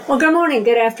Well, good morning,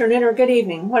 good afternoon, or good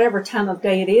evening, whatever time of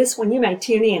day it is when you may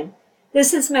tune in.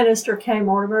 This is Minister Kay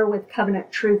Mortimer with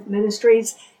Covenant Truth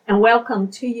Ministries, and welcome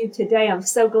to you today. I'm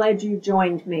so glad you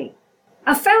joined me.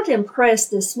 I felt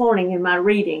impressed this morning in my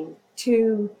reading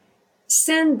to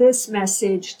send this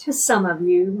message to some of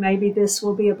you. Maybe this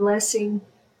will be a blessing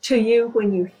to you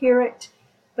when you hear it,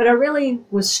 but I really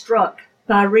was struck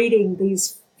by reading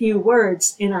these few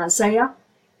words in Isaiah,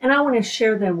 and I want to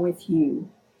share them with you.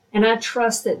 And I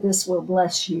trust that this will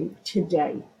bless you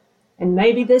today. And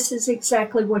maybe this is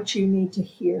exactly what you need to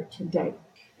hear today.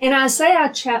 In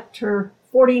Isaiah chapter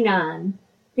 49,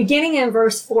 beginning in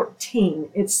verse 14,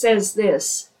 it says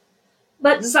this,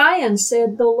 "But Zion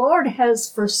said, the Lord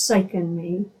has forsaken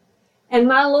me, and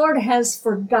my Lord has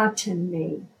forgotten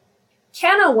me.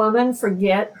 Can a woman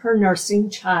forget her nursing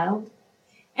child,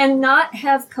 and not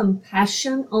have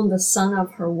compassion on the son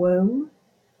of her womb?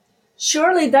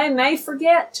 Surely they may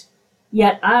forget,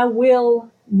 yet I will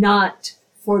not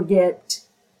forget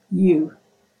you.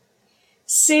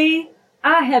 See,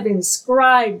 I have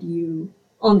inscribed you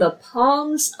on the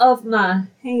palms of my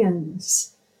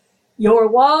hands. Your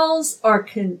walls are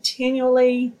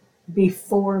continually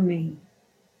before me."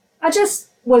 I just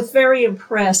was very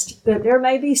impressed that there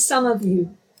may be some of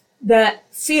you that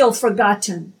feel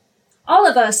forgotten. All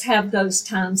of us have those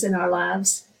times in our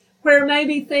lives where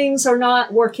maybe things are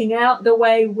not working out the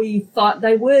way we thought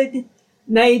they would.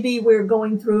 Maybe we're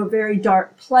going through a very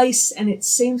dark place and it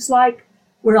seems like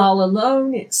we're all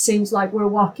alone. It seems like we're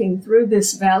walking through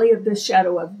this valley of the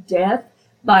shadow of death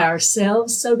by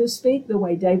ourselves, so to speak, the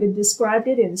way David described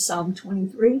it in Psalm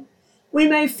 23. We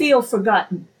may feel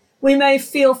forgotten. We may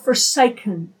feel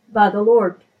forsaken by the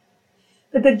Lord.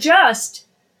 But the just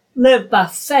live by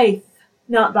faith,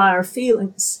 not by our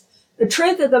feelings. The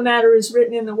truth of the matter is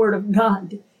written in the Word of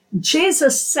God.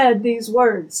 Jesus said these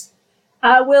words,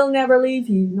 "I will never leave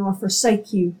you nor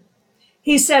forsake you."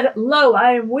 He said, "Lo,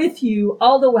 I am with you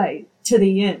all the way to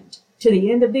the end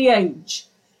of the age.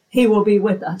 He will be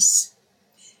with us."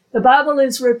 The Bible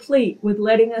is replete with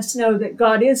letting us know that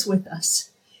God is with us.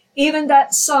 Even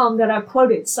that psalm that I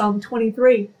quoted, Psalm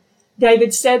 23,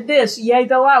 David said this, "Yea,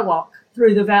 though I walk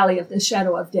through the valley of the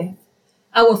shadow of death,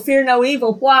 I will fear no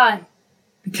evil." Why?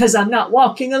 Because I'm not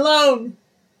walking alone.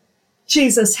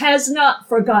 Jesus has not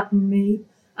forgotten me.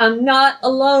 I'm not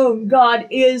alone. God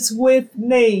is with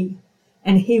me,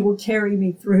 and He will carry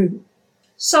me through.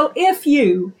 So if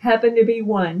you happen to be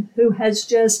one who has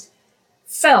just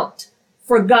felt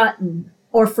forgotten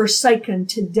or forsaken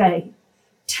today,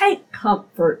 take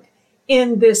comfort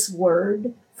in this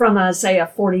word from Isaiah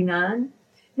 49.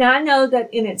 Now, I know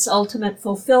that in its ultimate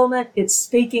fulfillment, it's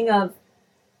speaking of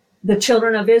the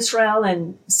children of Israel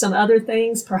and some other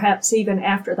things, perhaps even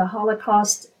after the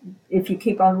Holocaust. If you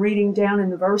keep on reading down in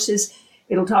the verses,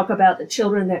 it'll talk about the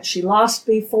children that she lost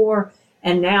before,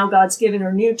 and now God's given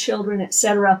her new children,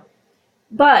 etc.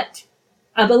 But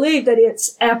I believe that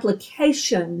its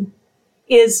application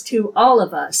is to all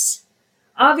of us.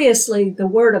 Obviously, the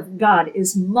Word of God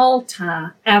is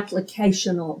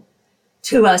multi-applicational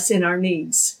to us in our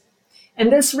needs.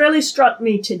 And this really struck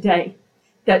me today,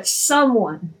 that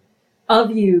someone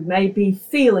of you may be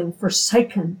feeling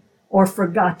forsaken or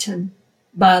forgotten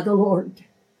by the Lord.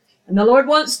 And the Lord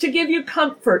wants to give you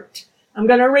comfort. I'm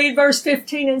going to read verse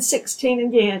 15 and 16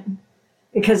 again,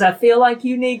 because I feel like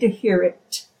you need to hear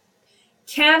it.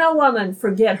 "Can a woman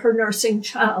forget her nursing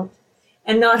child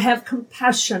and not have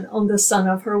compassion on the son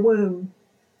of her womb?"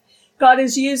 God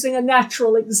is using a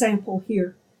natural example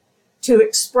here to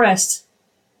express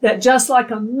that just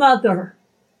like a mother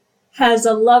has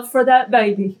a love for that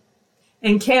baby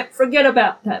and can't forget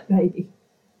about that baby,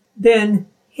 then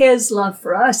His love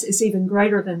for us is even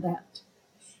greater than that.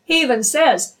 He even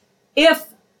says,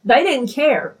 if they didn't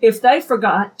care, if they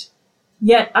forgot,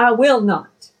 yet I will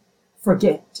not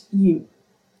forget you.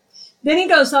 Then he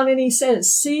goes on and he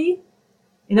says, see,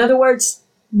 in other words,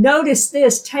 notice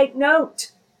this, take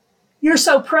note. You're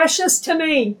so precious to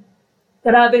me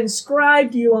that I've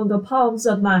inscribed you on the palms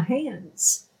of my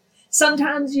hands.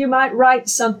 Sometimes you might write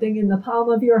something in the palm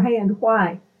of your hand.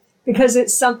 Why? Because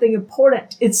it's something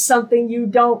important. It's something you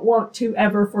don't want to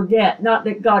ever forget. Not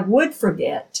that God would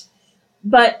forget,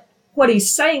 but what He's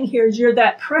saying here is you're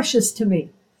that precious to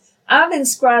me. I've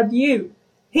inscribed you.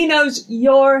 He knows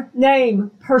your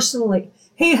name personally.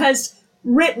 He has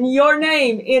written your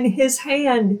name in His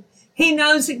hand. He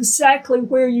knows exactly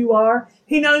where you are.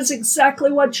 He knows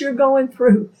exactly what you're going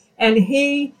through. And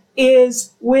He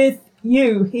is with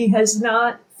you. He has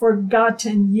not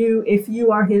forgotten you if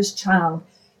you are His child.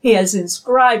 He has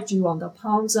inscribed you on the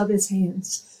palms of His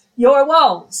hands. Your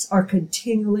walls are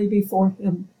continually before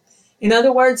Him. In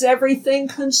other words, everything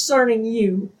concerning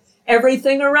you,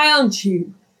 everything around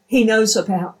you, he knows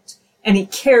about and he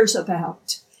cares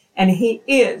about. And he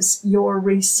is your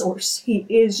resource. He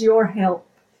is your help.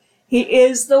 He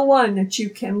is the one that you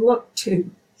can look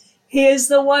to. He is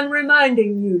the one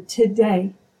reminding you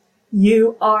today,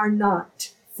 you are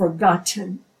not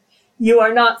forgotten. You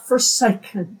are not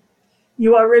forsaken.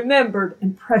 You are remembered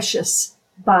and precious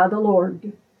by the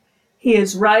Lord. He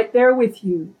is right there with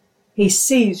you. He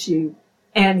sees you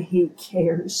and he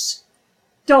cares.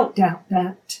 Don't doubt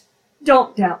that.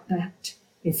 Don't doubt that.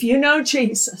 If you know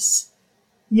Jesus,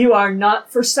 you are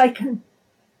not forsaken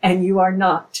and you are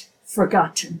not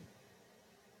forgotten.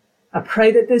 I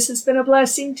pray that this has been a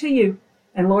blessing to you,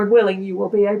 and Lord willing, you will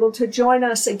be able to join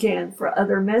us again for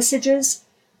other messages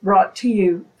brought to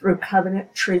you through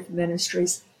Covenant Truth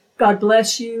Ministries. God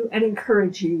bless you and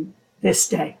encourage you this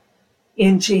day.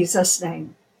 In Jesus'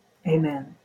 name, amen.